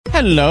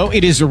Hello,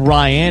 it is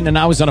Ryan, and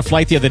I was on a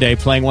flight the other day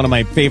playing one of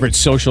my favorite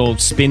social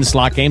spin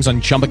slot games on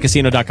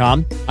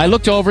ChumbaCasino.com. I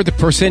looked over at the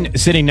person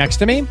sitting next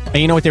to me, and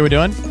you know what they were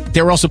doing?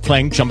 They were also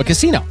playing Chumba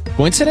Casino.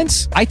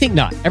 Coincidence? I think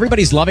not.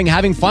 Everybody's loving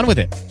having fun with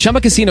it.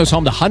 Chumba Casino is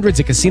home to hundreds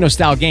of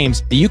casino-style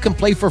games that you can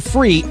play for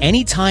free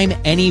anytime,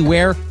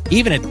 anywhere,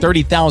 even at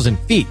 30,000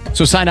 feet.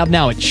 So sign up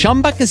now at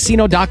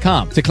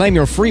ChumbaCasino.com to claim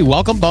your free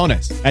welcome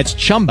bonus. That's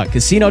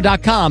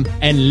ChumbaCasino.com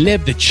and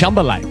live the Chumba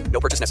life.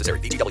 No purchase necessary.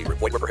 VGW.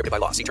 Void where prohibited by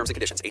law. See terms and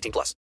conditions. 18+.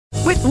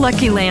 With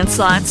Lucky Land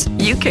Slots,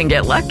 you can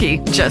get lucky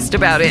just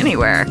about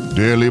anywhere.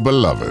 Dearly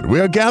beloved, we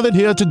are gathered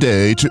here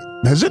today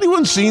to... Has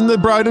anyone seen the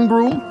bride and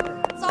groom?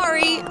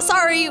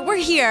 Sorry, we're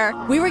here.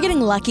 We were getting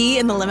lucky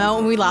in the limo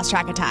and we lost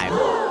track of time.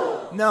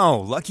 No,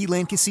 Lucky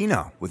Land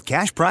Casino, with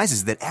cash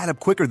prizes that add up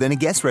quicker than a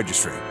guest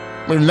registry.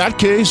 In that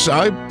case,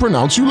 I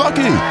pronounce you lucky.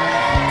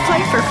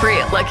 Play for free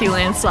at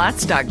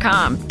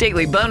LuckyLandSlots.com.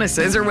 Daily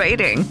bonuses are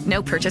waiting.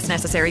 No purchase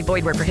necessary.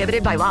 Void where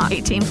prohibited by law.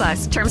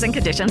 18+. Terms and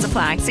conditions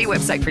apply. See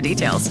website for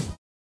details.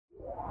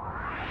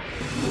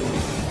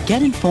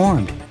 Get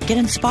informed, get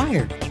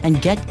inspired,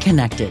 and get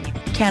connected.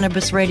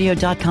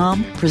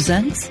 CannabisRadio.com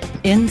presents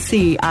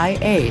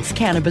NCIA's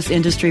Cannabis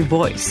Industry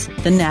Voice.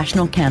 The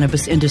National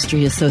Cannabis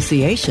Industry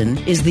Association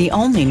is the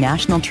only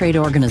national trade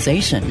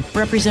organization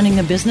representing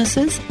the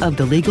businesses of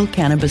the legal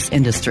cannabis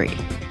industry.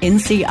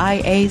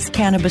 NCIA's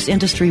Cannabis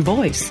Industry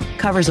Voice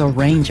covers a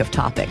range of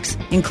topics,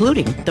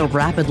 including the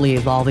rapidly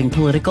evolving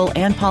political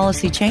and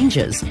policy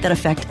changes that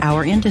affect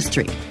our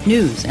industry,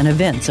 news and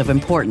events of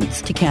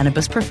importance to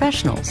cannabis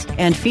professionals,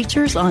 and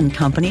features on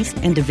companies,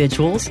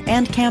 individuals,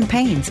 and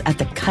campaigns at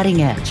the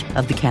cutting edge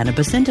of the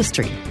cannabis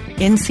industry.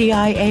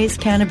 NCIA's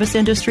Cannabis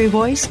Industry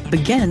Voice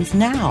begins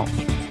now.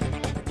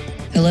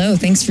 Hello,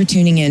 thanks for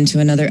tuning in to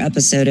another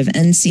episode of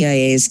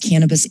NCIA's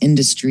Cannabis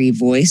Industry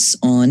Voice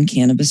on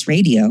Cannabis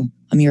Radio.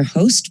 I'm your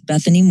host,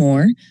 Bethany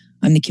Moore.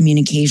 I'm the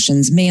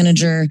Communications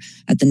Manager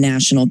at the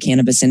National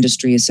Cannabis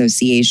Industry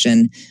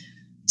Association.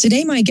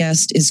 Today, my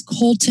guest is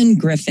Colton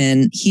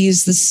Griffin. He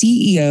is the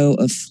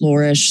CEO of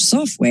Flourish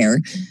Software,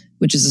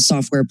 which is a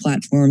software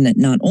platform that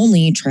not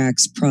only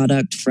tracks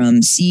product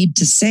from seed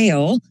to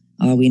sale,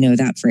 we know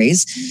that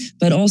phrase,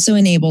 but also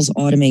enables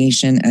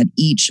automation at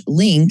each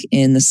link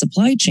in the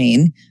supply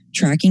chain,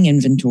 tracking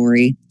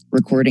inventory,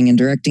 recording and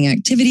directing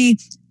activity,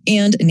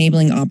 and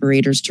enabling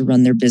operators to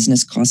run their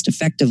business cost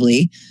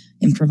effectively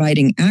and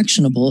providing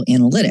actionable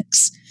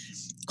analytics.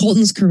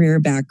 Colton's career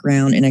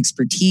background and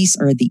expertise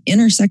are at the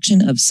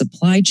intersection of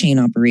supply chain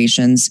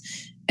operations,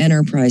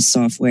 enterprise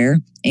software,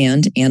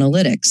 and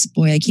analytics.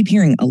 Boy, I keep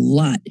hearing a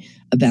lot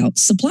about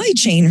supply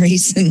chain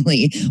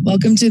recently.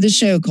 Welcome to the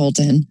show,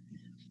 Colton.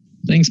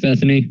 Thanks,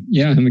 Bethany.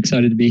 Yeah, I'm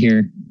excited to be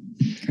here.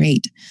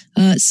 Great.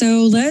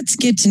 So let's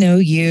get to know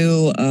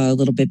you a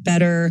little bit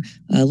better.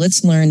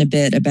 Let's learn a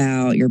bit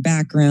about your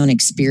background,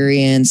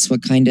 experience,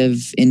 what kind of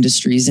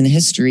industries and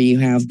history you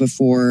have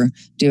before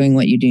doing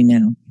what you do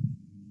now.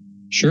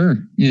 Sure.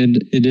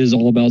 And it is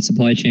all about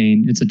supply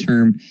chain. It's a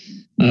term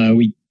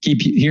we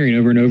keep hearing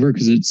over and over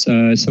because it's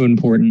so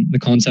important. The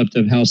concept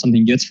of how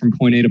something gets from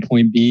point A to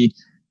point B.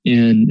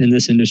 And in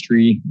this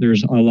industry,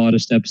 there's a lot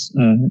of steps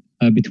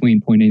between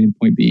point A and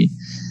point B.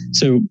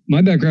 So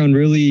my background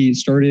really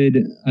started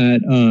at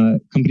a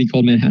company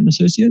called Manhattan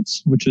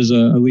Associates, which is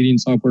a leading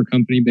software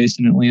company based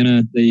in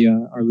Atlanta. They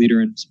are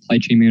leader in supply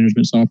chain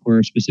management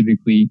software,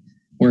 specifically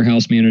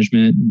warehouse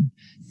management,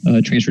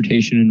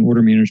 transportation and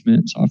order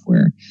management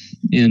software.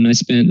 And I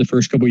spent the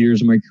first couple of years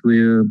of my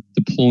career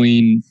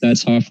deploying that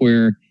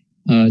software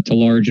to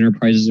large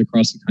enterprises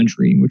across the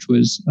country, which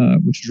was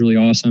really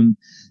awesome.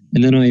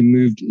 And then I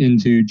moved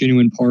into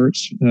Genuine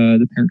Parts,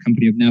 the parent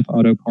company of Napa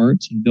Auto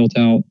Parts, and built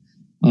out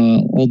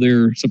all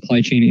their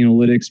supply chain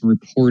analytics and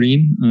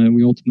reporting.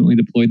 We ultimately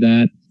deployed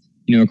that,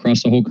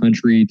 across the whole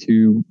country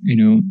to,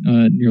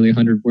 nearly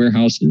 100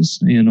 warehouses,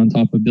 and on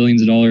top of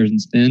billions of dollars in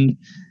spend,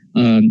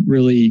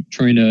 really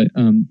trying to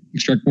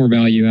extract more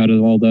value out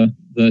of all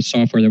the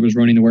software that was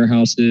running the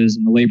warehouses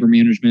and the labor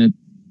management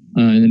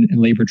and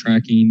labor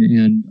tracking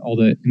and all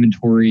the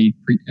inventory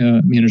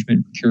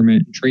management,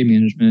 procurement, and trade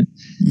management.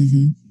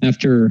 Mm-hmm.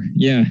 After,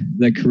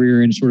 that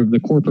career in sort of the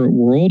corporate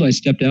world, I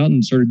stepped out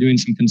and started doing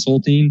some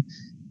consulting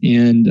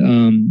and,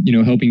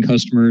 helping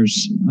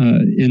customers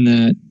in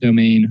that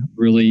domain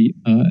really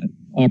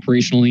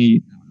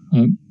operationally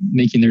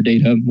making their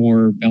data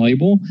more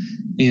valuable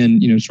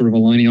and, sort of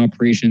aligning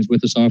operations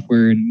with the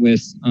software and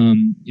with,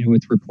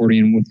 with reporting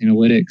and with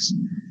analytics.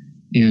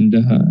 And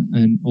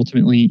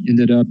ultimately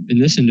ended up in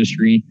this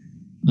industry,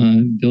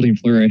 building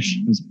Flourish.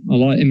 There's a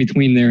lot in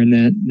between there and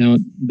that. Now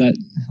that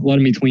a lot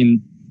in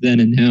between then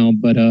and now,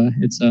 but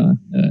it's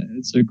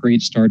a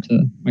great start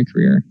to my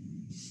career.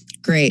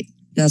 Great,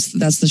 that's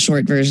the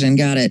short version.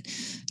 Got it.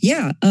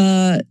 Yeah.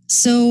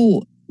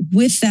 So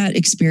with that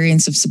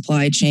experience of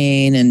supply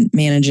chain and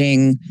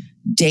managing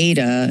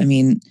data, I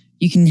mean,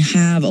 you can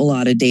have a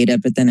lot of data,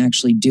 but then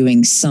actually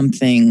doing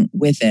something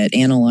with it,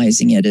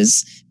 analyzing it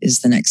is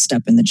the next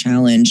step in the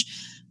challenge.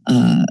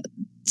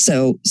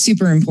 So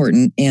super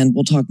important. And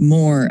we'll talk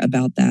more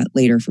about that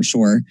later for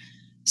sure.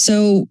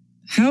 So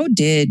how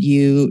did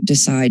you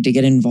decide to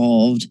get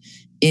involved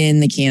in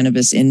the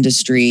cannabis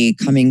industry,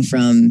 coming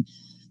from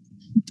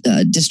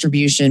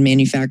distribution,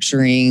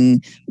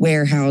 manufacturing,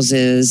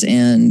 warehouses,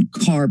 and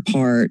car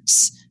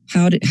parts?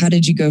 How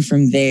did you go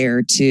from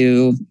there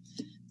to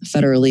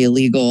federally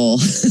illegal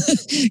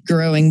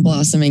growing,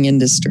 blossoming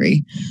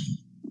industry?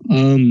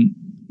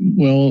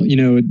 Well,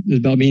 it's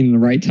about being in the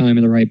right time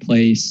in the right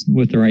place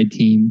with the right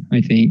team.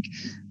 I think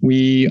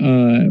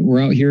we're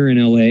out here in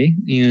LA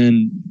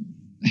and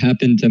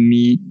happened to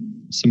meet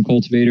some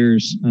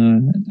cultivators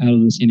out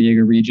of the San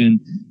Diego region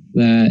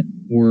that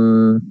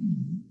were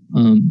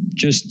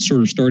just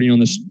sort of starting on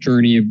this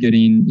journey of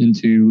getting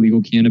into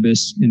legal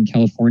cannabis in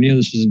California.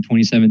 This was in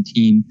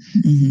 2017.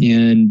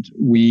 And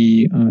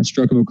we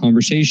struck up a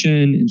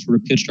conversation and sort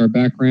of pitched our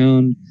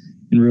background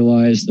and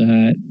realized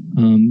that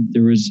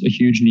there was a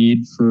huge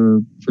need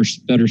for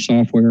better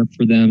software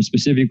for them,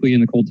 specifically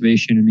in the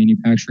cultivation and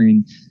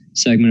manufacturing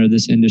segment of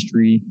this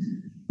industry.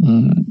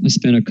 I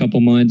spent a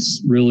couple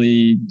months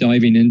really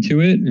diving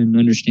into it and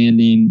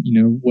understanding,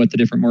 what the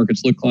different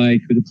markets look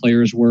like, who the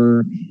players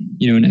were,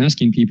 and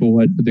asking people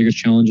what the biggest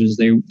challenges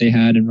they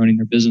had in running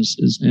their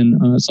businesses.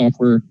 And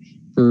software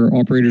for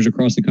operators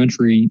across the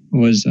country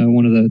was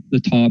one of the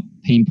top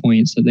pain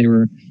points that they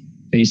were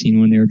facing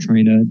when they were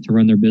trying to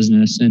run their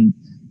business. And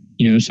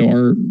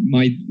so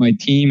my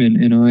team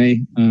and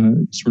I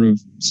sort of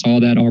saw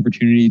that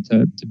opportunity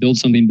to build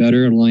something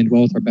better. It aligned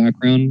well with our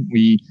background.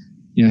 We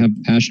have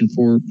passion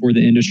for the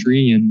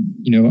industry, and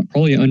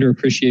probably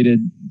underappreciated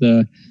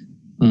the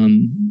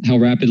how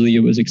rapidly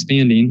it was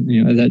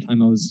expanding. At that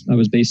time I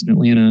was based in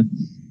Atlanta,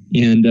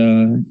 and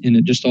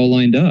it just all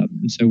lined up.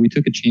 And so we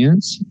took a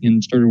chance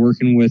and started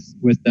working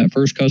with that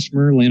first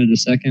customer, landed a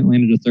second,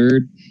 landed a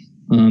third,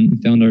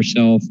 found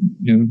ourselves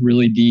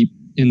really deep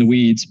in the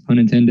weeds, pun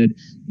intended,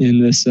 in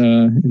this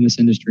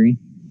industry.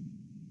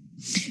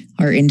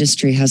 Our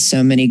industry has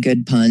so many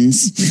good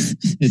puns.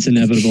 It's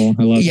inevitable.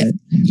 I love it.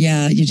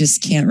 Yeah, you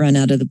just can't run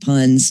out of the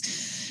puns.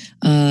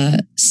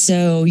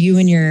 So you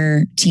and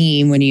your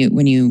team, when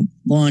you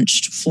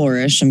launched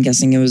Flourish, I'm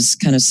guessing it was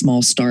kind of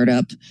small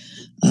startup,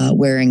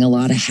 wearing a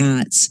lot of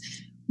hats.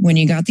 When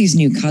you got these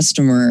new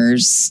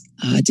customers,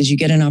 did you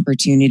get an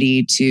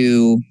opportunity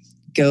to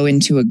go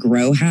into a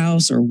grow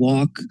house or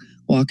walk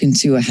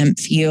into a hemp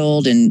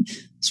field and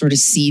sort of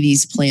see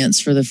these plants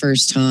for the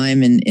first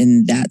time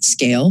in that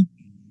scale?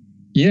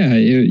 Yeah,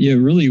 it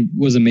really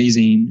was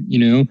amazing.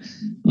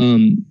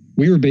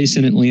 We were based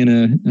in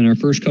Atlanta, and our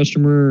first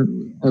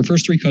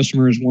three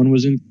customers, one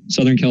was in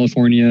Southern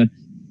California,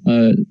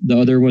 the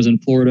other was in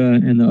Florida,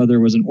 and the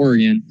other was in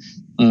Oregon.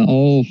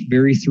 All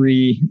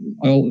three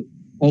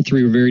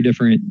were very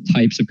different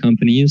types of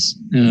companies.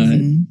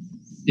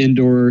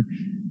 Indoor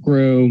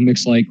grow,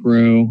 mixed light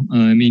grow,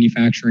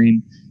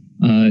 manufacturing,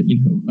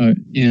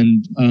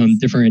 and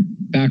different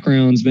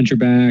backgrounds, venture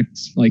backed,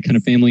 like kind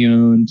of family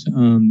owned,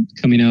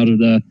 coming out of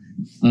the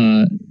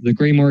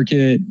gray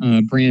market,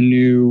 brand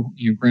new,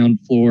 ground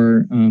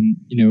floor,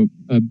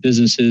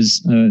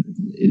 businesses.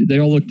 They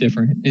all look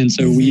different, and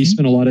so we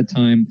spent a lot of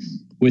time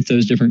with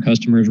those different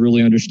customers,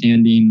 really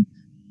understanding,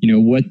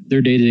 what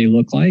their day to day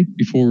looked like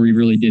before we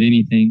really did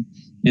anything.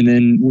 And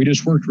then we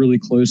just worked really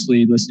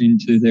closely, listening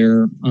to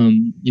their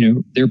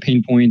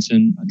pain points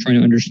and trying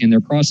to understand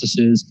their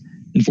processes.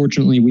 And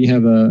fortunately, we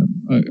have a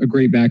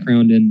great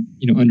background in,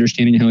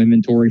 understanding how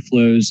inventory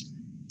flows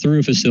through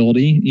a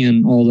facility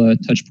and all the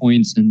touch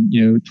points and,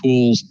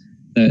 tools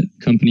that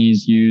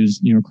companies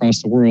use,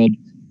 across the world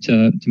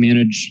to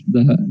manage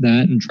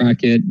that and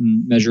track it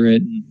and measure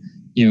it and,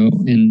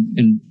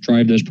 and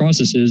drive those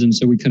processes. And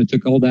so we kind of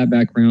took all that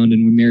background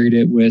and we married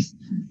it with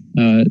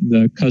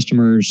the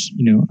customers,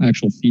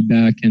 actual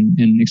feedback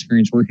and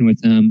experience working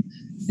with them.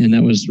 And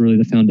that was really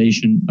the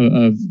foundation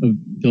of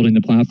building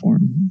the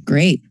platform.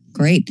 Great.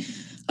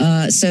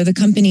 So the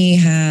company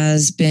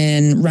has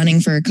been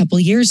running for a couple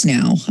of years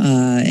now,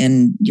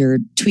 and you're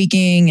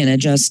tweaking and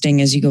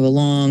adjusting as you go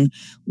along.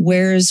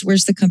 Where's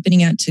the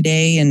company at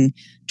today in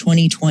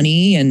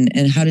 2020,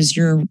 and how does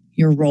your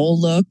role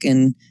look,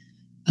 and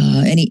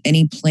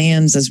any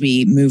plans as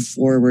we move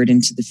forward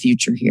into the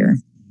future here?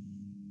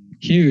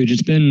 Huge.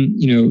 It's been,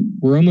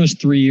 we're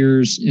almost 3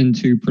 years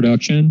into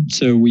production.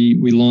 So we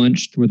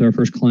launched with our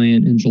first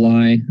client in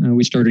July.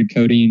 We started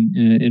coding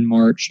in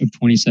March of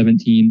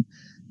 2017.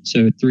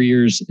 So 3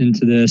 years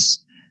into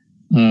this,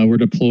 we're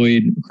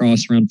deployed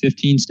across around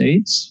 15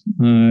 states.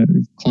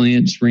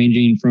 Clients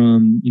ranging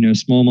from,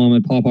 small mom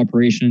and pop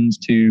operations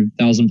to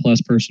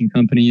 1,000+ person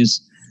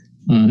companies.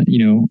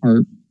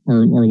 Our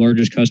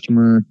largest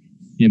customer,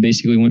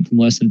 basically went from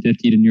less than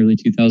 50 to nearly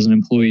 2,000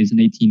 employees in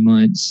 18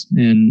 months.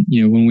 And,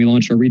 when we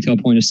launched our retail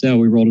point of sale,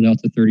 we rolled it out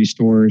to 30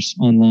 stores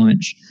on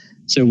launch.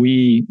 So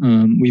we've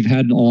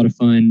had a lot of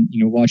fun,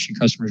 watching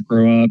customers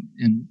grow up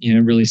and,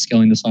 really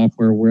scaling the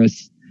software with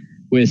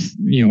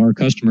our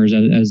customers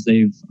as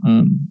they've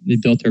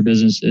built their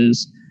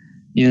businesses.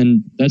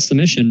 And that's the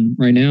mission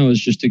right now, is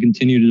just to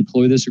continue to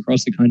deploy this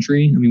across the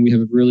country. I mean, we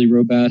have a really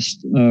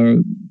robust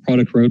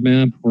product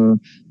roadmap. We're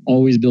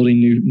always building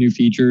new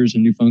features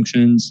and new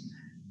functions.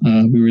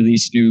 We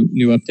release new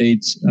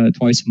updates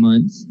twice a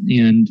month,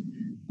 and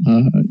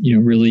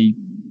really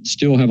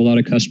still have a lot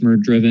of customer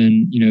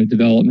driven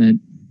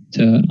development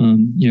to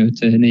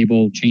to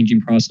enable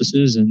changing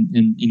processes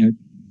and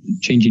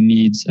changing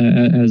needs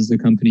as the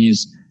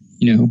companies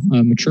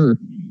mature.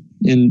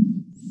 And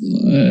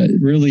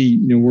really,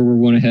 where we're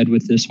going ahead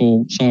with this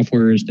whole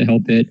software is to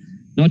help it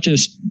not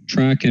just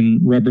track and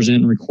represent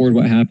and record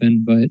what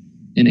happened, but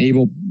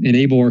enable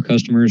our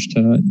customers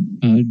to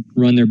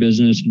run their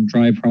business and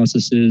drive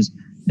processes,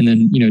 and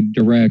then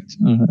direct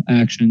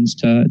actions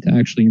to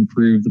actually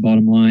improve the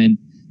bottom line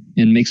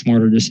and make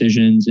smarter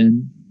decisions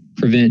and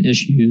prevent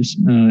issues.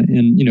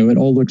 And it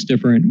all looks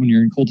different when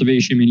you're in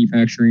cultivation,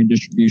 manufacturing,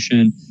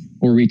 distribution,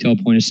 or retail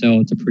point of sale.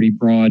 It's a pretty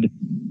broad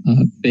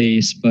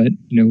base, but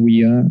we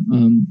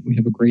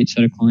have a great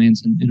set of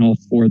clients in all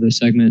four of those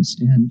segments,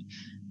 and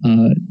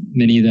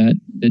many that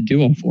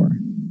do all four.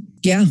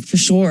 Yeah, for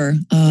sure.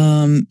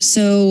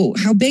 So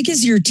how big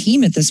is your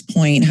team at this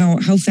point?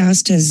 How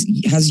fast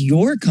has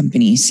your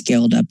company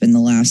scaled up in the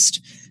last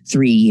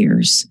 3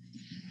 years?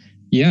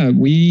 Yeah,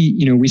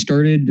 we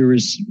started, there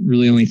was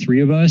really only 3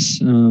 of us.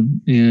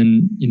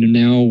 And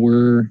now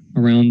we're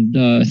around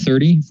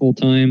 30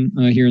 full-time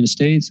here in the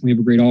States. We have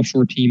a great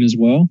offshore team as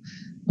well.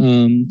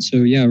 So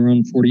yeah,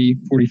 around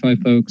 45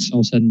 folks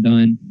all said and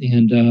done.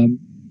 And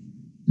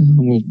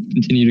we'll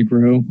continue to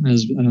grow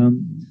as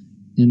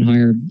and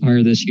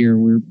hire this year.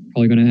 We're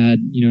probably going to add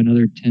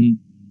another 10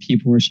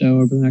 people or so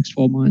over the next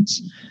 12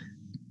 months.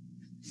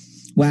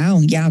 Wow.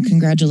 Yeah.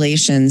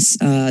 Congratulations.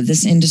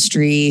 This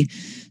industry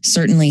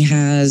certainly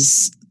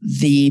has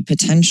the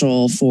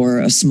potential for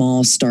a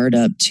small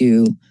startup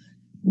to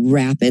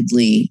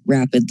rapidly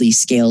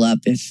scale up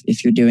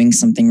if you're doing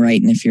something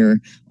right and if you're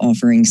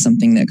offering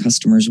something that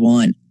customers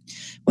want.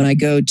 When I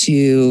go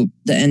to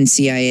the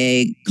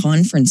NCIA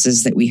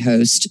conferences that we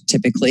host,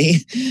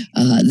 typically,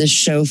 the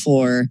show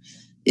floor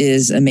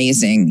is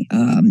amazing.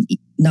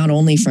 Not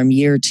only from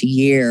year to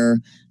year,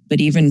 but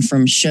even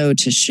from show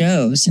to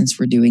show, since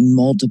we're doing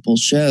multiple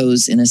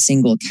shows in a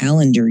single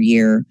calendar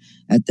year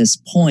at this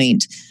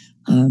point,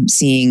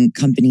 seeing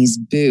companies'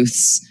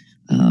 booths,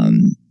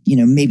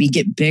 maybe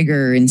get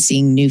bigger and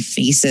seeing new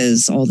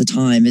faces all the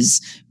time is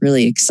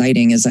really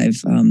exciting. As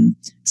I've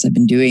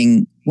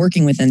been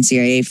working with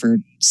NCIA for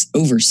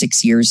over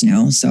 6 years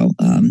now, so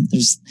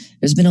there's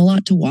been a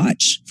lot to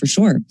watch for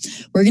sure.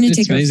 We're going to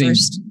take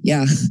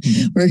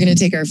we're going to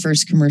take our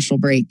first commercial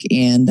break,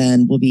 and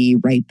then we'll be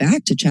right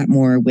back to chat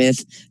more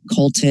with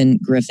Colton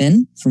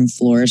Griffin from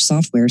Flourish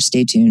Software.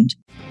 Stay tuned.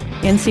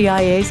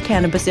 NCIA's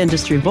Cannabis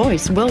Industry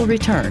Voice will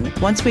return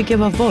once we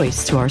give a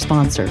voice to our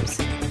sponsors.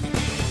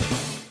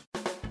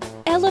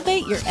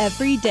 Elevate your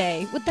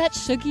everyday with that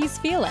Shoogies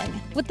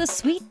feeling, with the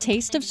sweet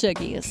taste of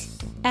Shoogies.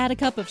 Add a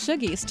cup of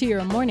Shoogies to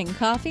your morning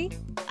coffee.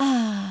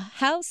 Ah,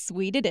 how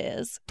sweet it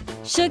is.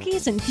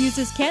 Shoogies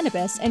infuses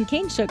cannabis and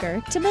cane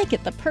sugar to make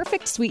it the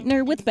perfect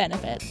sweetener with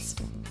benefits.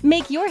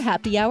 Make your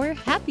happy hour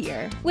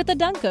happier with a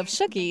dunk of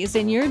Shoogies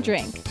in your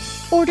drink.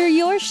 Order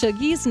your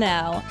Shoogies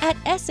now at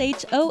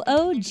shoogies.com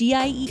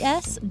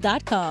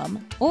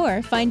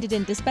or find it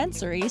in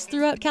dispensaries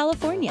throughout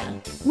California.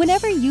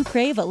 Whenever you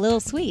crave a little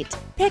sweet,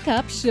 pick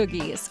up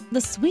Shoogies, the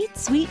sweet,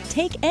 sweet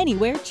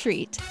take-anywhere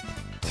treat.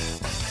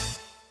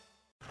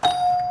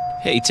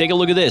 Hey, take a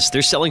look at this.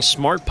 They're selling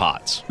smart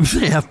pots.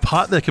 They have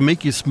pot that can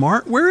make you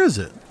smart? Where is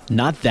it?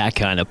 Not that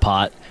kind of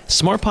pot.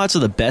 Smart pots are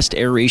the best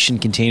aeration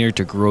container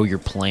to grow your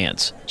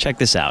plants. Check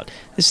this out.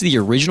 This is the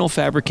original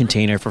fabric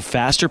container for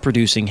faster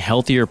producing,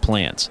 healthier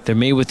plants. They're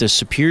made with a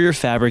superior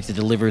fabric that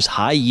delivers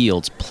high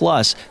yields.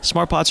 Plus,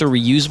 smart pots are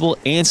reusable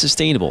and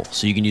sustainable,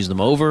 so you can use them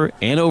over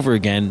and over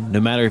again, no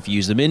matter if you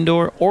use them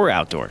indoor or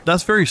outdoor.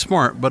 That's very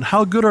smart, but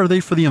how good are they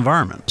for the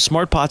environment?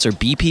 Smart pots are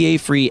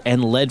BPA-free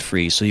and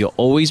lead-free, so you'll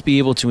always be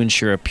able to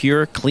ensure a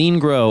pure, clean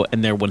grow,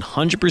 and they're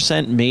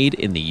 100% made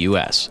in the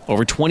U.S.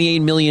 Over 28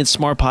 million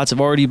smart pots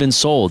have already been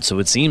sold, so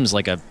it seems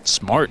like a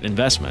smart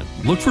investment.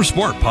 Look for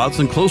smart pots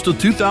in close to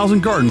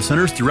 2,000 garden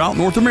centers throughout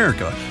North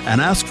America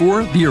and ask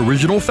for the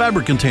original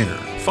fabric container.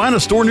 Find a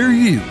store near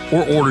you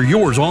or order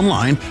yours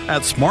online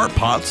at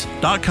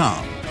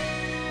smartpots.com.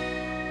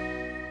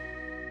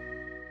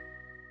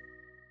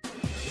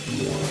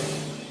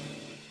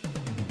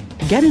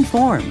 Get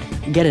informed,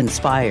 get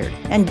inspired,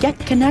 and get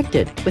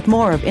connected with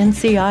more of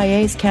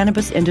NCIA's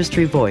Cannabis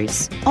Industry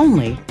Voice,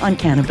 only on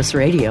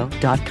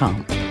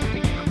CannabisRadio.com.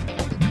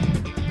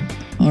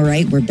 All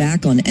right, we're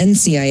back on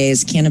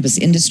NCIA's Cannabis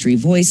Industry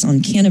Voice on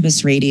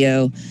Cannabis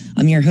Radio.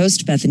 I'm your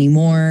host, Bethany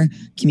Moore,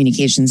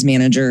 Communications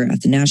Manager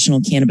at the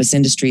National Cannabis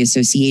Industry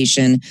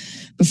Association.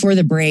 Before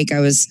the break, I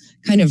was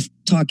kind of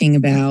talking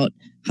about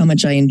how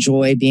much I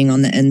enjoy being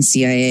on the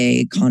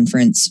NCIA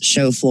conference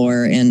show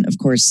floor. And of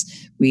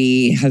course,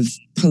 we have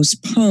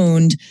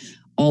postponed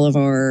all of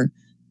our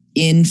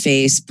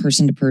in-face,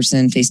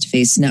 person-to-person,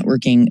 face-to-face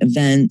networking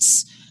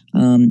events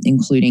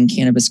including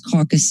cannabis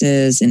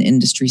caucuses and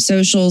industry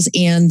socials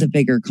and the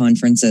bigger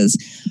conferences.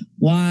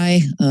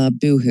 Why?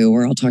 Boohoo.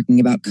 We're all talking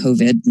about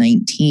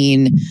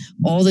COVID-19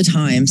 all the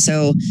time.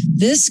 So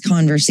this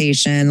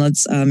conversation,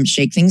 let's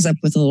shake things up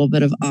with a little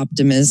bit of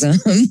optimism.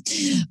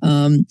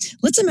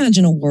 Let's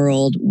imagine a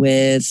world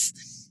with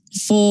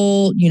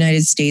full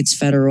United States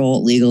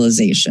federal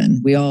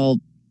legalization. We all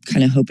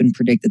kind of hope and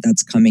predict that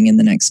that's coming in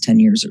the next 10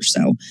 years or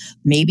so.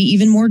 Maybe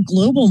even more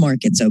global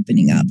markets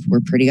opening up. We're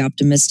pretty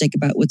optimistic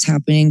about what's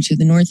happening to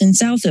the north and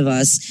south of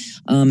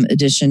us,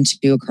 addition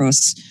to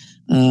across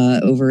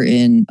over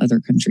in other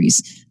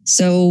countries.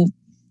 So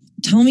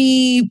tell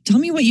me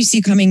what you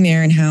see coming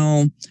there and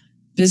how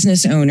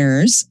business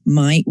owners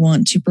might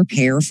want to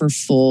prepare for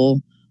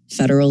full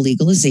federal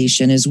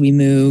legalization as we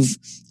move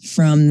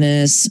from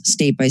this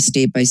state by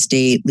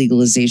state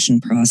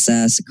legalization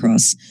process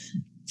across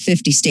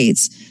 50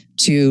 states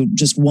to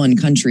just one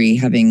country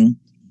having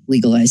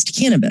legalized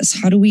cannabis.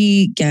 How do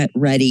we get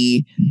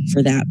ready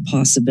for that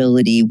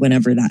possibility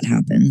whenever that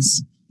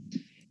happens?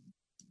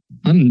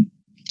 I'm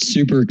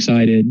super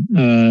excited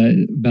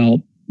about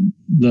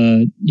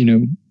the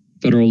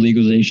federal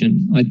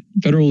legalization.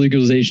 Federal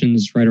legalization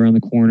is right around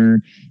the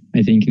corner,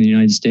 I think, in the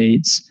United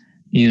States.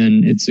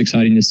 And it's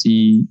exciting to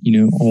see,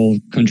 all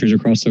countries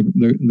across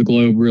the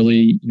globe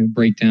really,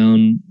 break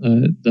down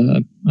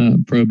the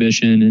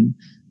prohibition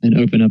and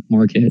open up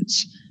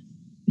markets.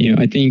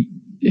 I think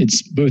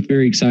it's both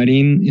very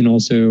exciting and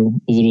also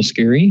a little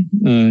scary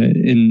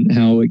in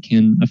how it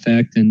can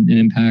affect and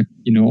impact,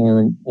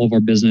 all of our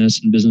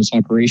business and business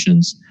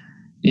operations.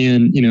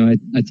 And,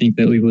 I think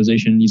that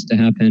legalization needs to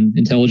happen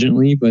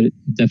intelligently, but it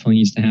definitely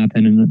needs to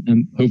happen. And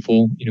I'm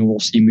hopeful, we'll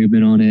see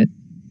movement on it,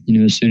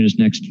 as soon as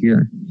next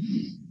year.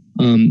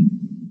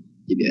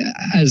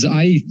 As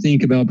I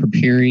think about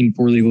preparing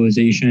for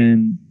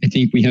legalization, I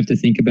think we have to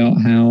think about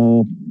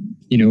how,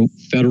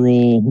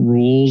 federal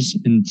rules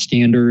and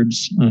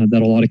standards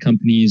that a lot of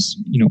companies,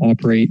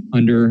 operate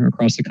under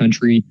across the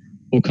country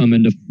will come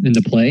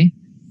into play.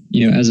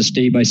 As a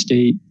state by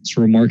state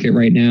sort of market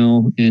right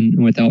now,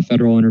 and without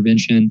federal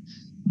intervention,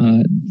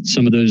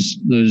 some of those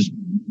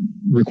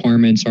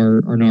requirements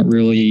are not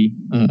really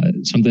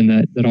something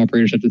that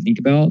operators have to think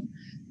about.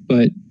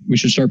 But we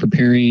should start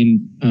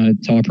preparing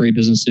to operate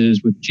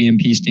businesses with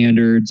GMP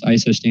standards,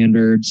 ISO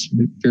standards,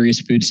 various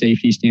food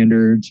safety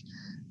standards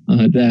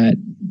that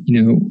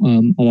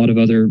a lot of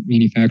other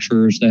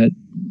manufacturers that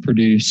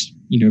produce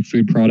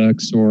food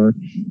products or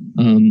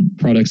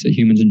products that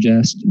humans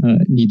ingest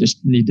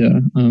need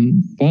to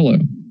follow.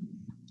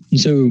 And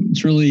so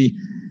it's really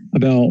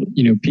about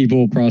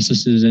people,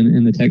 processes,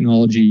 and the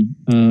technology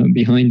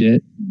behind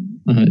it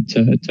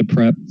to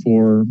prep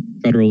for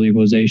federal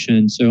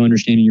legalization. So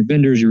understanding your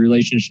vendors, your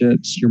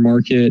relationships, your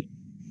market,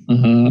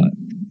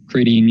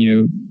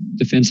 creating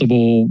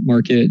defensible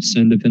markets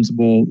and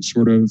defensible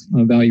sort of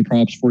value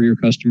props for your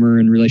customer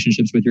and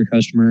relationships with your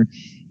customer,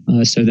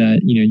 so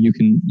that you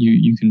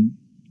can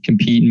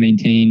compete and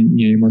maintain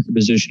your market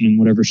position in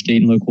whatever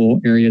state and local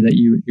area that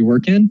you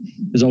work in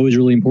is always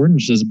really important,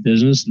 just as a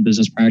business and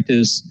business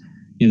practice.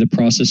 The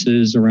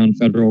processes around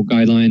federal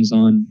guidelines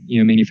on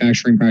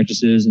manufacturing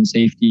practices and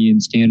safety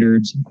and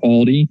standards and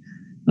quality,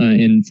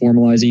 and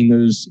formalizing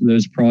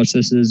those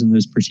processes and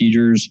those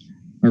procedures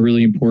are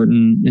really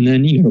important. And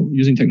then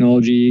using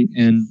technology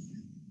and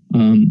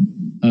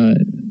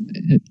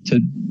to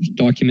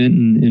document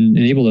and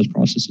enable those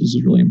processes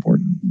is really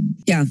important.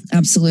 Yeah,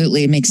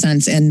 absolutely. It makes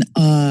sense. And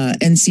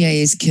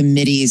NCIA's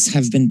committees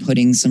have been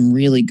putting some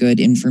really good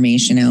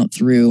information out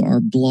through our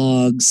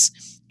blogs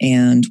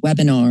and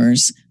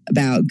webinars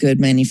about good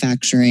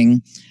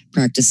manufacturing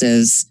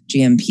practices,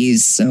 GMPs.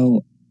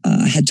 So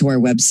head to our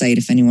website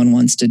if anyone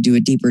wants to do a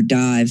deeper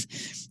dive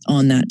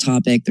on that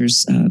topic.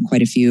 There's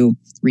quite a few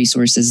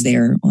resources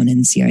there on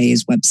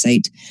NCIA's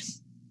website.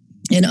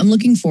 And I'm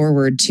looking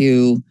forward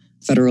to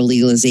federal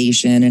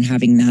legalization and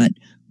having that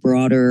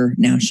broader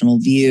national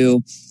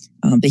view.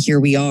 But here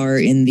we are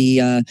in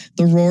the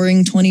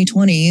roaring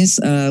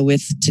 2020s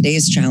with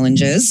today's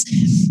challenges.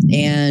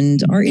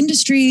 And our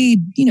industry,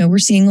 we're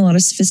seeing a lot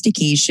of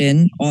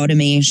sophistication,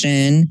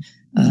 automation,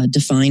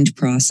 defined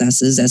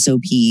processes,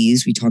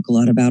 SOPs. We talk a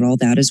lot about all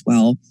that as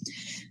well.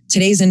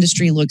 Today's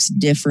industry looks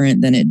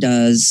different than it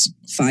does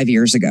 5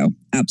 years ago.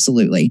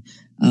 Absolutely.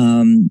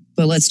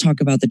 But let's talk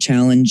about the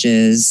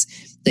challenges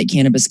that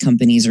cannabis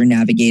companies are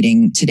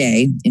navigating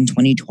today in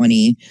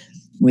 2020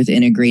 with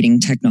integrating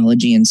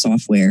technology and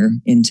software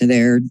into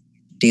their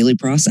daily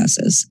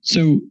processes.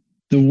 So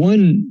the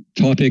one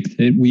topic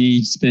that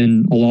we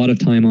spend a lot of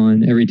time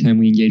on every time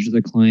we engage with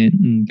a client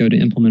and go to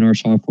implement our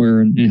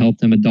software and help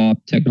them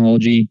adopt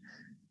technology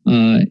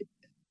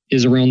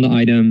is around the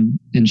item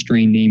and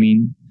strain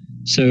naming.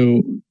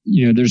 So,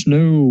 there's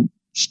no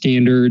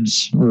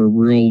standards or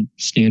real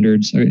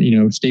standards,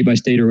 state by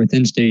state or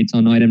within states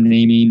on item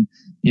naming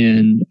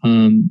and,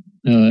 on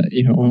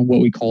what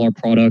we call our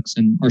products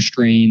and our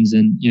strains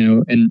and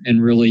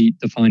really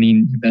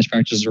defining best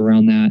practices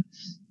around that.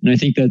 And I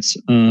think that's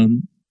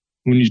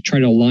when you try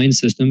to align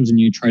systems and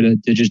you try to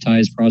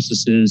digitize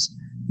processes,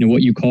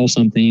 what you call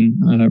something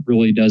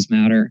really does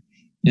matter.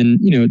 And,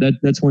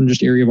 that's one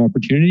just area of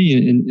opportunity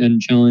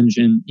and challenge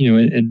and,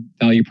 and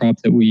value prop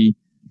that we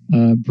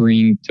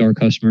bring to our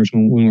customers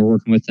when we're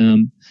working with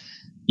them.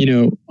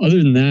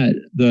 Other than that,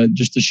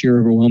 the sheer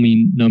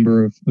overwhelming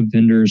number of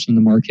vendors in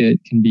the market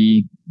can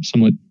be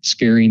somewhat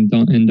scary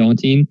and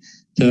daunting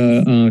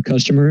to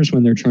customers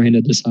when they're trying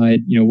to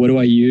decide, what do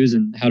I use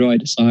and how do I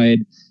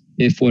decide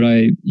if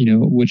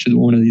which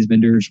one of these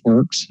vendors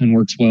works and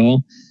works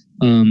well.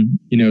 I'm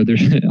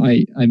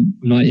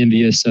not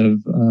envious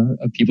of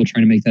people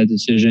trying to make that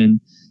decision,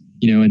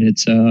 and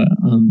it's,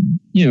 and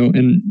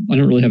I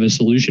don't really have a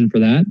solution for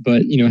that,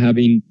 but,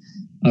 having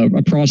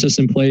a process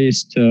in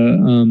place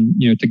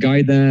to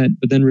guide that,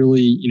 but then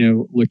really,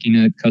 looking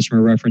at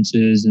customer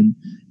references and,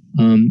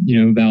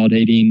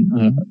 validating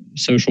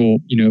social,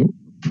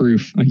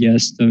 proof, I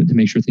guess, to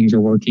make sure things are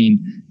working,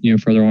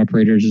 for other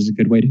operators is a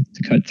good way to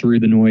cut through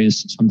the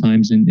noise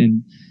sometimes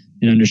and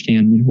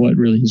understand what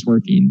really is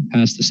working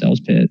past the sales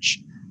pitch.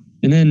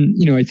 And then,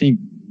 I think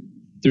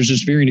there's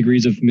just varying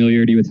degrees of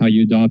familiarity with how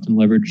you adopt and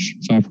leverage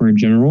software in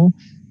general.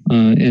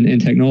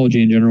 And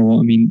technology in general.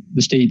 I mean,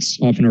 the states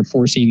often are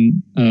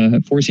forcing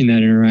that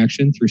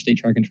interaction through state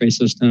track and trace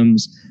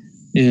systems.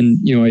 And,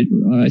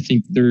 I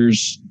think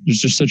there's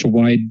just such a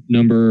wide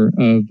number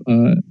of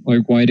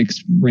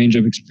range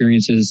of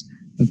experiences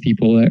of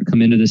people that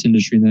come into this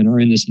industry and that are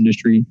in this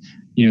industry.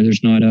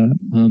 There's not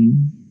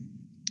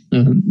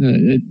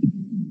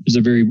there's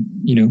a very,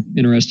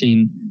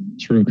 interesting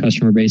sort of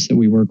customer base that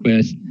we work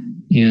with.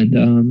 And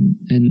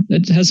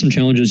it has some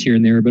challenges here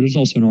and there, but it's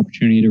also an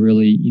opportunity to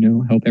really,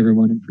 help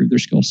everyone improve their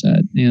skill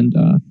set. And,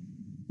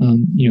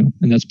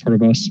 and that's part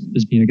of us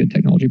as being a good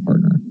technology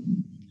partner.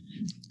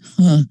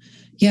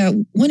 Yeah.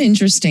 One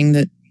interesting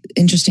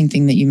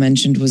thing that you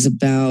mentioned was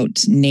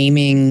about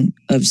naming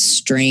of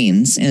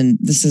strains. And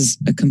this is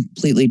a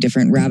completely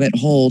different rabbit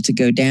hole to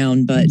go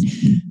down, but,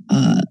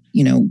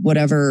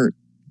 whatever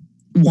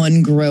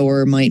one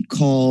grower might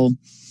call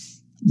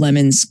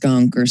lemon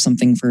skunk or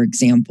something, for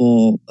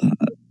example,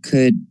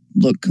 could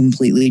look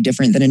completely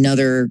different than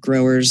another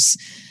grower's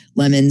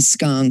lemon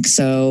skunk.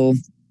 So,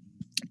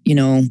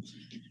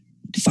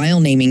 file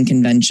naming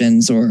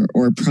conventions or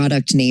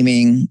product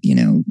naming,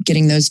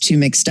 getting those two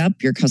mixed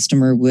up, your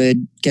customer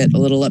would get a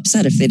little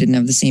upset if they didn't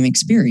have the same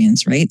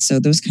experience, right? So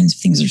those kinds of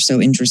things are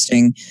so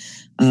interesting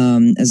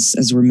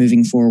as we're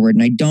moving forward.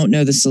 And I don't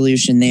know the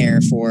solution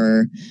there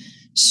for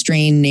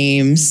strain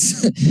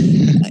names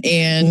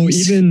and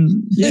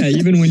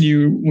even when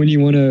you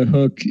want to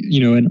hook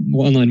an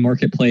online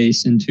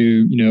marketplace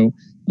into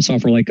a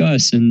software like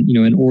us, and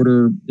an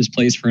order is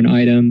placed for an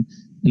item,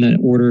 and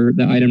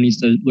that item needs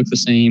to look the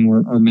same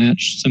or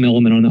match, some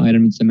element on the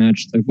item needs to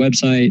match the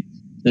website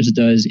as it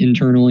does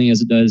internally, as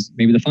it does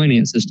maybe the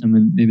finance system,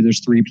 and maybe there's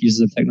three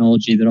pieces of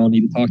technology that all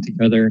need to talk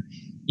together.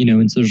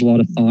 And so there's a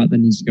lot of thought that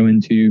needs to go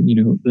into,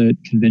 the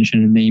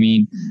convention and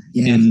naming,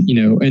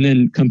 and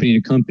then company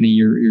to company,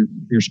 you're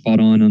spot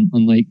on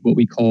like what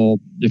we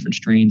call different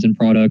strains and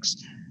products.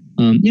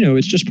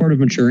 It's just part of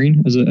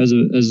maturing as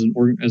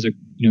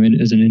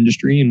an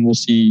industry, and we'll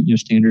see,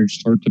 standards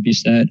start to be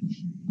set.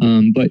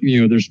 But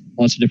there's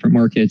lots of different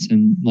markets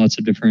and lots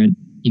of different,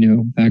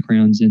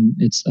 backgrounds, and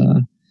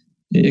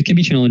it can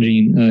be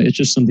challenging. It's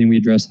just something we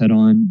address head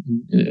on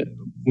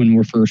when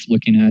we're first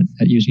looking at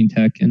using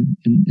tech in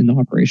the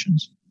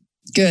operations.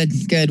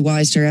 Good.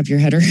 Wise to wrap your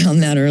head around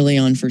that early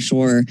on, for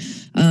sure.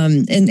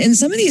 And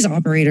some of these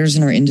operators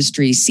in our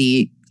industry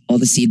see all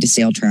the seed to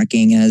sale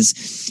tracking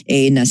as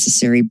a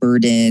necessary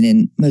burden,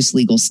 and most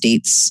legal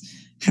states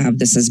have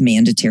this as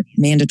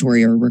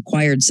mandatory or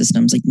required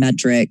systems like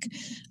Metric.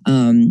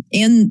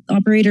 And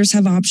operators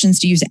have options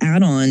to use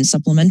add-on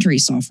supplementary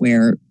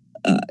software.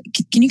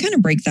 Can you kind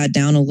of break that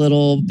down a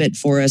little bit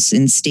for us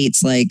in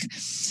states like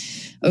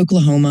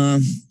Oklahoma,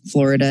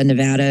 Florida,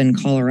 Nevada, and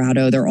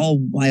Colorado? They're all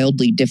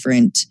wildly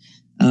different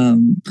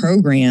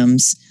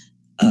programs.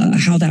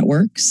 How that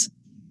works?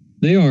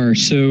 They are.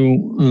 So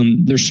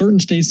there's certain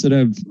states that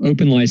have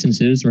open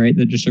licenses, right,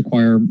 that just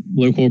require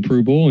local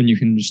approval, and you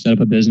can just set up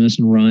a business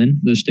and run.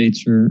 Those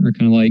states are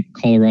kind of like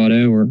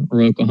Colorado or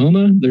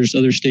Oklahoma. There's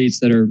other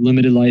states that are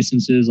limited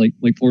licenses, like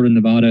Florida and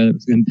Nevada,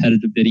 with a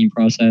competitive bidding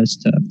process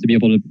to be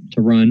able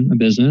to run a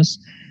business.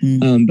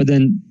 But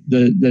then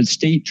the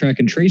state track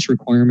and trace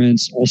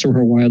requirements also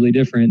are wildly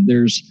different.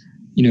 There's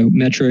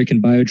Metric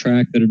and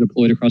BioTrack that are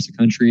deployed across the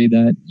country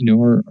that,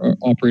 our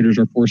operators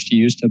are forced to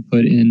use to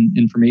put in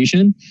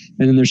information.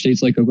 And then there's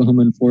states like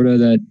Oklahoma and Florida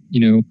that,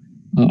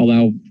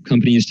 allow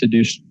companies to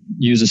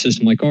use a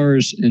system like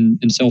ours and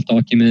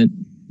self-document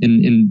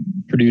and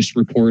produce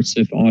reports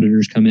if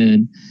auditors come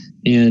in.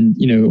 And,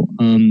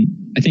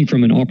 I think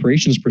from an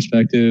operations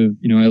perspective,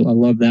 I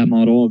love that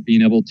model of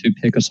being able to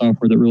pick a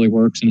software that really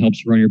works and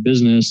helps you run your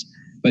business,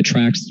 but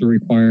tracks the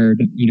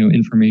required,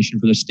 information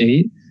for the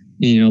state.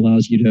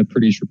 Allows you to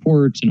produce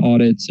reports and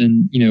audits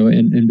and,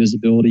 and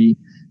visibility.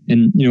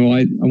 And,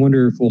 I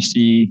wonder if we'll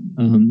see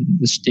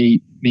the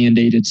state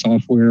mandated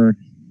software,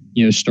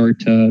 start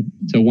to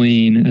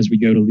wane as we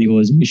go to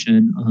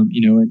legalization,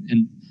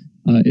 and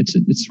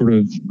it's sort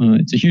of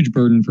it's a huge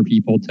burden for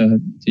people to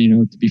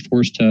be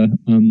forced to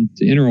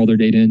enter all their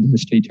data into the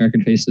state track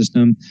and trace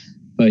system.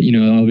 But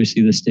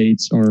obviously the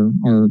states are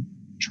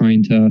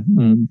trying to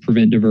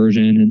prevent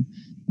diversion and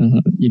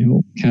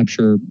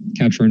capture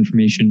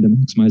information to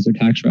maximize their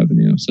tax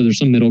revenue. So there's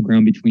some middle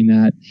ground between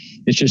that.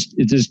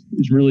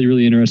 It's really,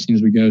 really interesting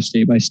as we go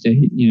state by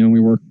state. We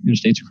work in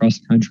states across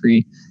the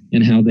country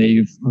and how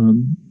they've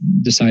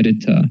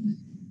decided to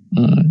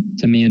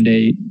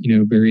mandate,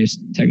 various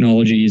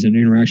technologies and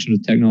interactions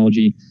with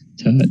technology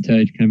to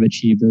kind of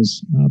achieve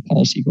those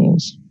policy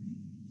goals.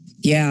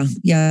 Yeah,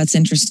 it's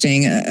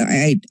interesting.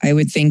 I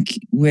would think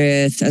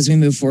as we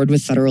move forward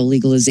with federal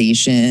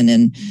legalization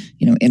and,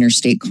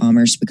 interstate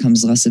commerce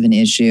becomes less of an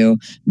issue.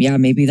 Yeah,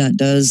 maybe that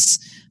does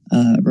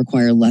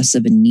require less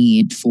of a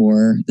need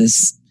for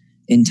this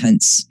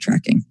intense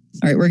tracking.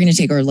 All right, we're going to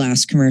take our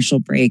last commercial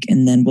break,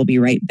 and then we'll be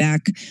right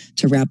back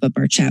to wrap up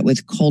our chat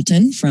with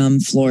Colton from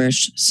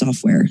Flourish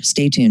Software.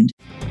 Stay tuned.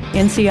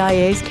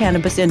 NCIA's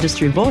Cannabis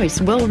Industry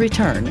Voice will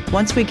return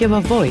once we give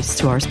a voice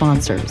to our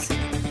sponsors.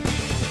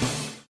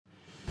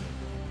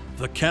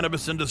 The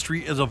cannabis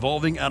industry is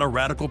evolving at a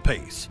radical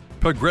pace,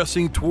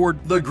 progressing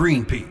toward the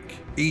green peak.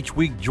 Each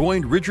week,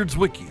 join Richard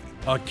Zwicky,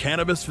 a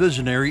cannabis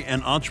visionary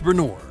and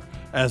entrepreneur,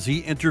 as he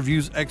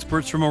interviews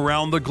experts from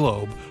around the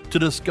globe to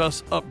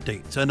discuss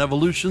updates and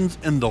evolutions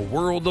in the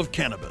world of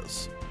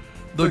cannabis.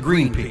 The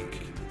Green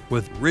Peak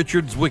with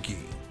Richard Zwicky.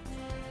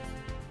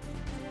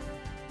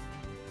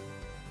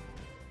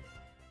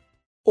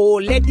 Oh,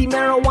 let the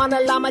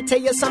marijuana llama tell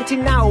you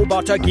something now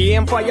about a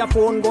game for your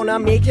phone gonna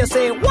make you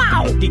say,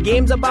 wow! The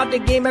game's about the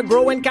game of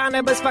growing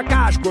cannabis for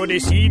cash. Grow the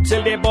seed,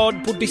 sell the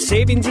bud, put the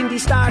savings in the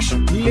stash.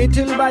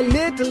 Little by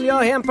little,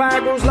 your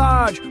empire grows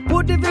large.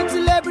 Put the big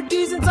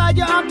celebrities inside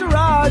your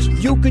entourage.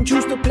 You can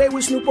choose to play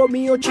with Snoop or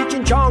me or Cheech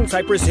and Chong,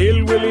 Cypress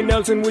Hill, Willie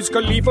Nelson, Wiz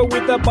Khalifa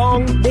with a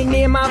bong. The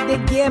name of the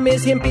game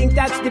is Hemp Inc.,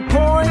 that's the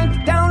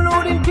point.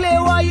 Download and play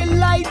while you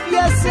light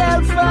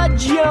yourself a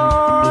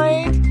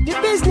joint. The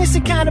business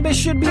of cannabis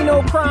should be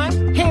no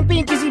crime. Hemp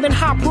Inc. is even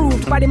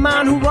hot-proofed by the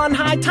man who run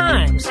High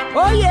Times.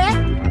 Oh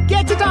yeah?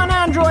 Get it on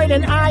Android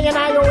and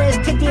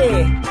iOS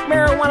today.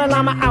 Marijuana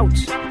llama out.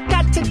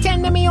 Got to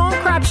tend to me own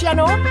crops,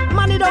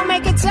 Money don't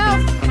make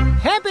itself.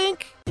 Hemp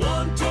Inc.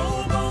 One toe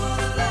over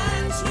the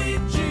line,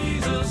 sweet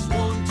Jesus.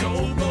 One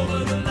toe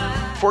over the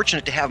line.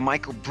 Fortunate to have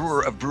Michael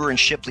Brewer of Brewer and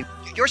Shipley.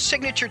 Your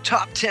signature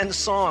top 10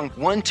 song,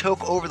 One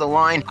Toke Over the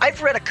Line.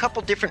 I've read a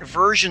couple different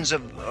versions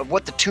of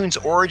what the tune's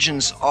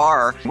origins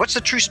are. What's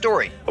the true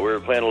story? We were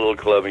playing a little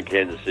club in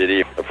Kansas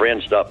City. A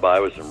friend stopped by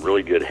with some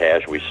really good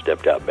hash. We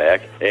stepped out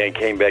back and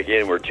came back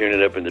in. We're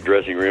tuning up in the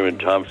dressing room, and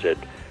Tom said,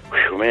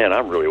 man,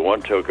 I'm really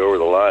one toke over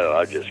the line. And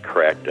I just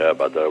cracked up.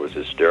 I thought it was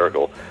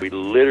hysterical. We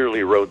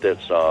literally wrote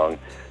that song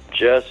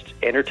just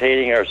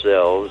entertaining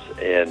ourselves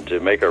and to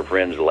make our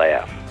friends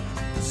laugh.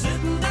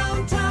 Sitting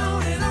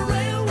downtown in a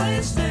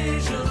railway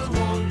station,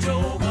 one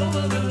toke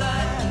over the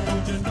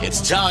line.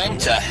 It's time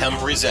to Hemp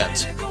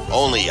Present,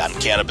 only on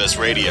Cannabis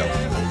Radio.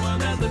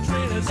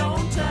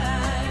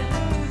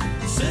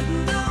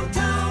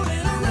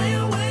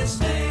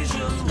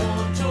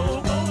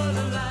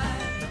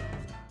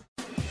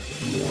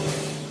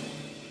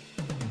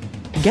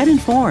 Get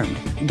informed,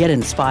 get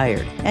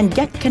inspired, and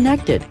get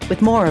connected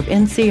with more of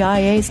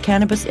NCIA's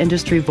Cannabis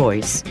Industry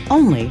Voice,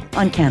 only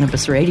on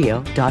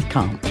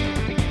CannabisRadio.com.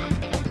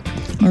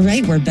 All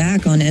right, we're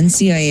back on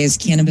NCIA's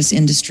Cannabis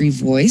Industry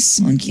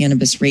Voice on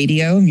Cannabis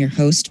Radio. I'm your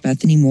host,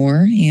 Bethany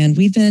Moore, and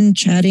we've been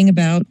chatting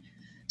about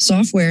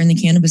software in the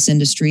cannabis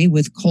industry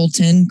with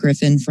Colton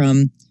Griffin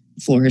from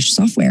Flourish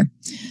Software.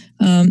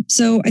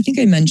 So I think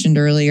I mentioned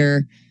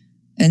earlier,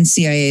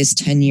 NCIA's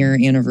 10-year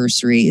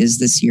anniversary is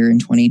this year in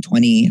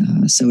 2020.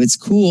 So it's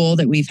cool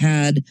that we've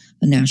had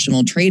a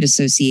national trade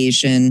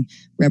association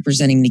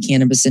representing the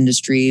cannabis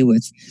industry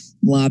with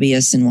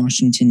lobbyists in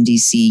Washington,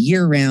 D.C.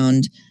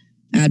 year-round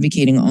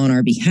advocating on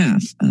our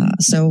behalf.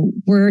 So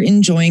we're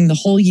enjoying the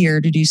whole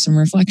year to do some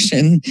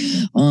reflection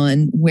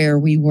on where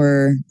we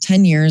were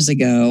 10 years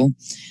ago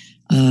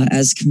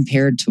as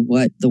compared to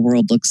what the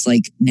world looks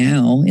like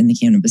now in the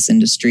cannabis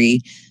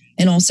industry.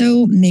 And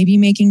also maybe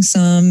making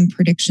some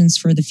predictions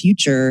for the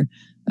future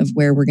of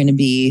where we're going to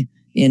be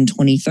in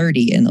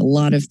 2030. And a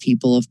lot of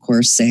people, of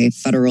course, say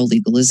federal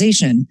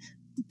legalization.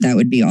 That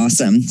would be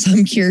awesome. So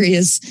I'm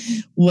curious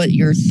what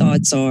your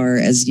thoughts are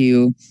as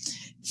you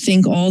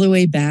think all the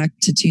way back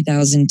to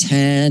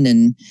 2010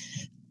 and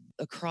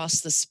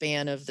across the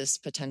span of this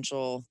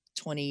potential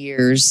 20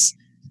 years,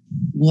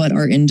 what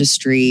our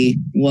industry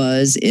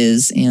was,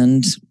 is,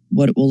 and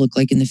what it will look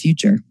like in the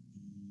future.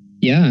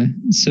 Yeah.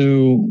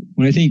 So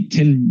when I think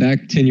 10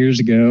 years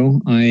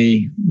ago,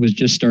 I was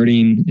just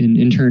starting an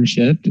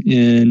internship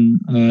in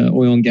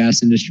oil and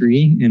gas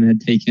industry and had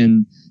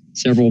taken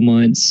several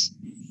months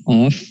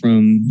off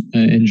from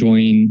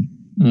enjoying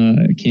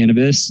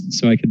cannabis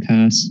so I could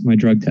pass my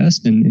drug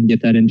test and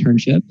get that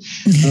internship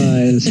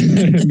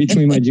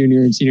between my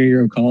junior and senior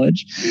year of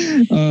college.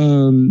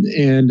 And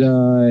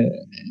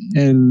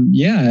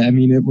yeah, I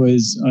mean, it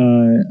was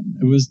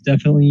it was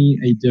definitely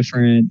a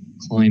different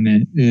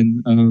climate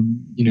in a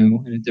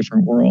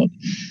different world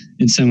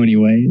in so many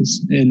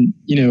ways. And,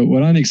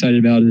 what I'm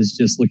excited about is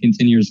just looking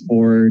 10 years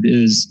forward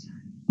is,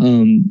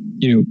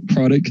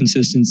 product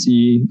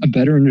consistency, a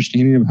better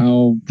understanding of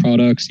how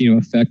products,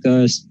 affect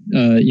us,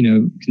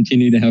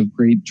 continue to have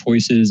great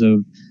choices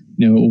of,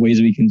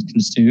 ways we can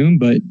consume.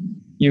 But,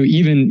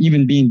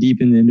 even being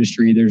deep in the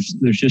industry, there's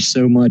just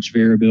so much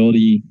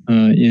variability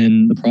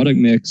in the product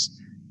mix,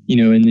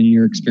 and then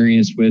your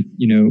experience with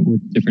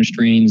different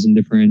strains and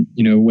different,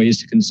 ways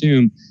to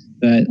consume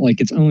that, like,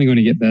 it's only going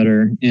to get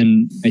better.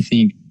 And I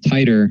think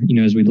tighter,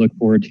 as we look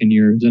forward 10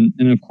 years. And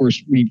of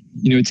course,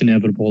 it's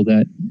inevitable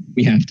that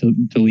we have to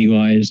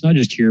legalize, not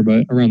just here,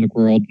 but around the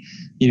world,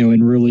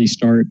 and really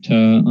start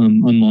to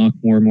unlock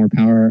more and more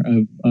power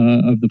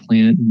of the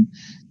plant. And,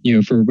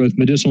 for both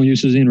medicinal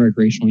uses and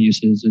recreational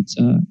uses,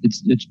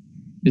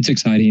 it's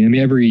exciting. I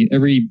mean,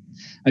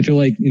 I feel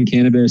like in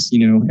cannabis,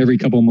 every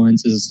couple of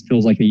months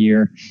feels like a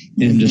year,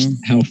 and just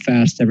how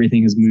fast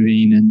everything is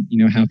moving, and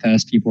how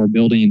fast people are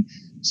building.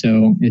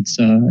 So it's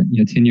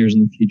 10 years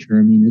in the future.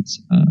 I mean,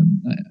 it's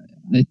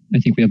I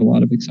think we have a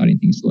lot of exciting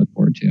things to look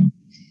forward to.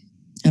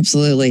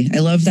 Absolutely. I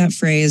love that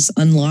phrase,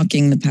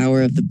 unlocking the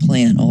power of the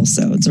plant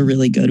also. It's a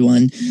really good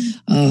one.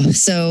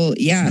 So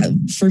yeah,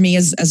 for me,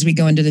 as we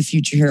go into the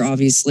future here,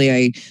 obviously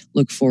I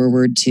look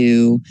forward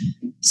to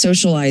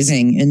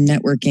socializing and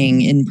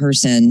networking in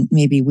person.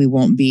 Maybe we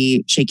won't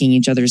be shaking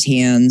each other's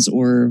hands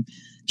or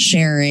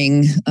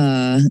sharing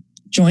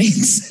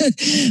joints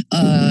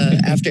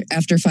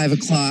after 5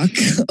 o'clock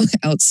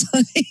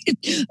outside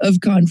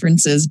of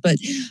conferences. But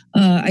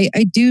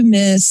I do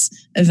miss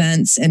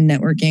events and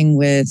networking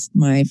with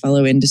my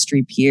fellow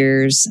industry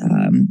peers.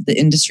 The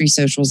industry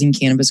socials and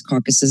cannabis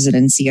caucuses that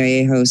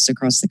NCIA hosts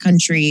across the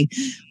country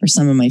are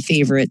some of my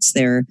favorites.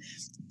 They're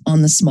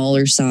on the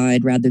smaller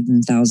side rather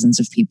than thousands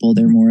of people.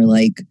 They're more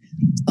like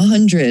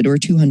 100 or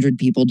 200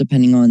 people,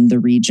 depending on the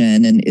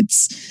region. And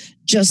it's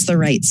just the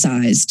right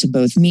size to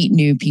both meet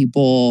new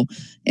people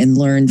and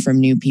learn from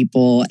new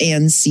people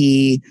and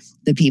see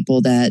the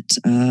people that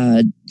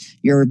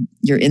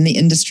you're in the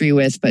industry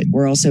with, but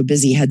we're also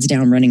busy heads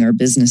down running our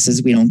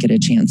businesses. We don't get a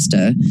chance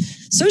to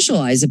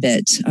socialize a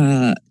bit.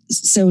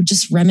 So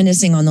just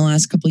reminiscing on the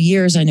last couple of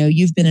years, I know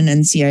you've been an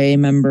NCIA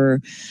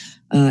member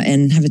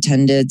and have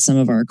attended some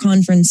of our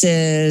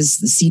conferences,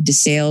 the Seed to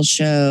Sale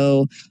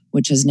show,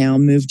 which has now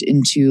moved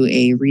into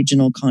a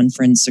regional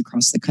conference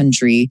across the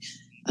country.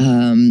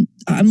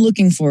 I'm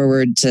looking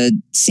forward to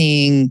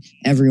seeing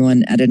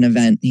everyone at an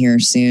event here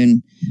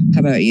soon.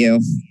 How about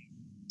you?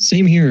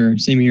 Same here.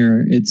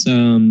 It's,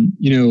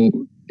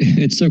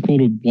 it's so cool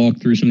to walk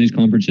through some of these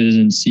conferences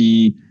and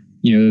see,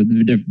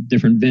 the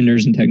different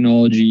vendors and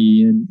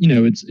technology. And,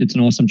 it's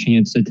an awesome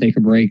chance to take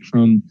a break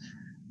from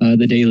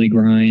the daily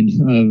grind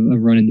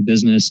of running the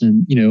business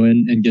and,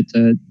 and get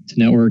to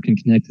network and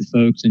connect with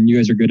folks. And you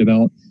guys are good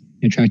about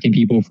attracting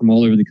people from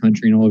all over the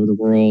country and all over the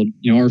world.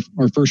 Our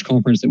first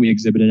conference that we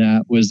exhibited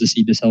at was the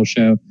Seed to Sell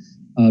show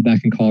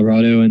back in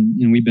Colorado.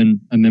 And we've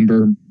been a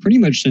member pretty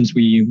much since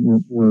we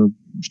were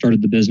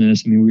started the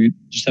business. I mean,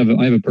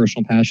 I have a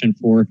personal passion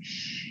for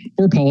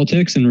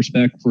politics and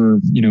respect for,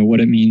 what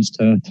it means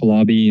to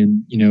lobby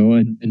and,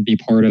 and be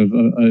part of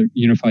a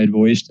unified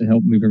voice to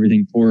help move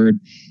everything forward.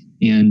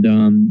 And,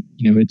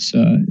 it's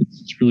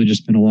really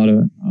just been a lot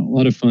of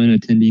fun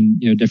attending,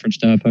 different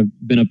stuff. I've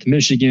been up to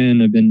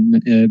Michigan. I've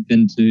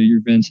been to your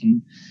events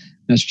in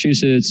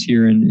Massachusetts,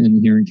 here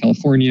in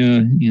California,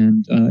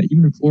 and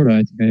even in Florida.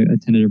 I think I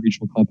attended a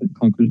regional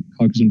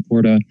caucus in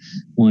Florida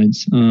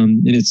once.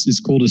 And it's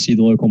cool to see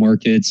the local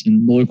markets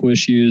and the local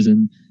issues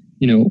and,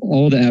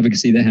 all the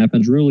advocacy that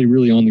happens really,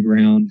 really on the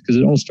ground, because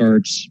it all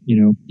starts,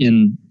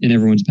 in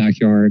everyone's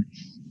backyard.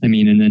 I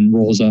mean, and then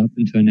rolls up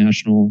into a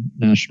national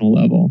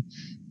level.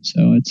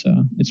 So it's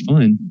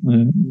fun.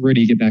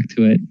 Ready to get back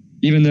to it.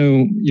 Even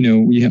though,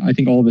 I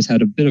think all of us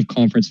had a bit of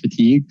conference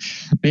fatigue,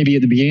 maybe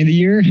at the beginning of the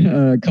year,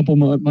 a couple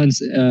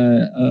months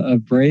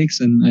of breaks,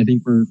 and I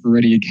think we're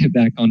ready to get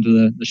back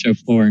onto the show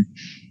floor.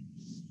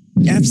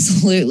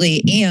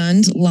 Absolutely.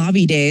 And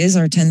Lobby Days,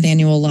 our 10th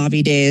annual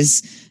Lobby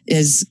Days,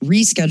 is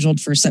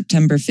rescheduled for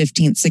September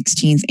 15th,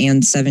 16th,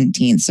 and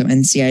 17th. So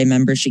NCIA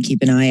members should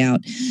keep an eye out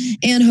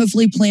and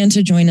hopefully plan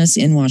to join us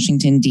in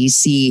Washington,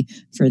 D.C.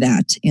 for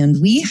that. And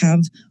we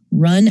have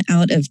run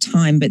out of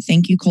time, but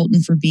thank you,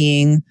 Colton, for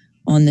being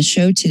on the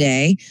show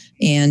today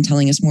and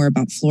telling us more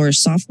about Flourish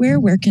Software.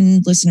 Where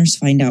can listeners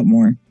find out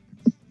more?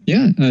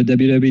 Yeah,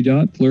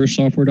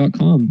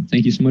 www.flourishsoftware.com.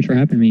 Thank you so much for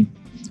having me.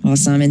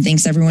 Awesome. And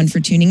thanks everyone for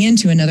tuning in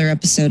to another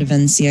episode of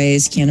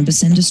NCIA's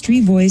Cannabis Industry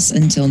Voice.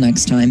 Until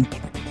next time.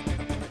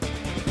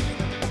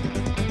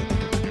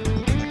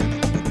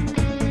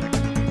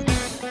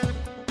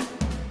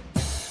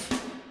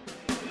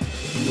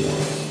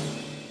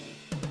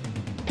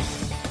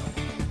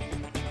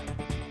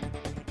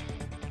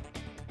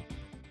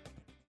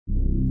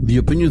 The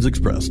opinions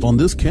expressed on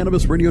this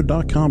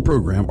CannabisRadio.com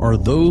program are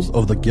those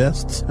of the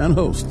guests and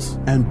hosts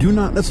and do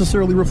not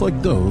necessarily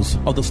reflect those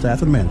of the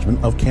staff and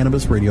management of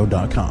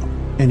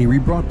CannabisRadio.com. Any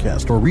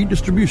rebroadcast or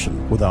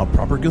redistribution without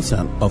proper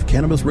consent of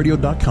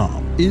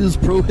CannabisRadio.com is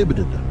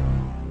prohibited.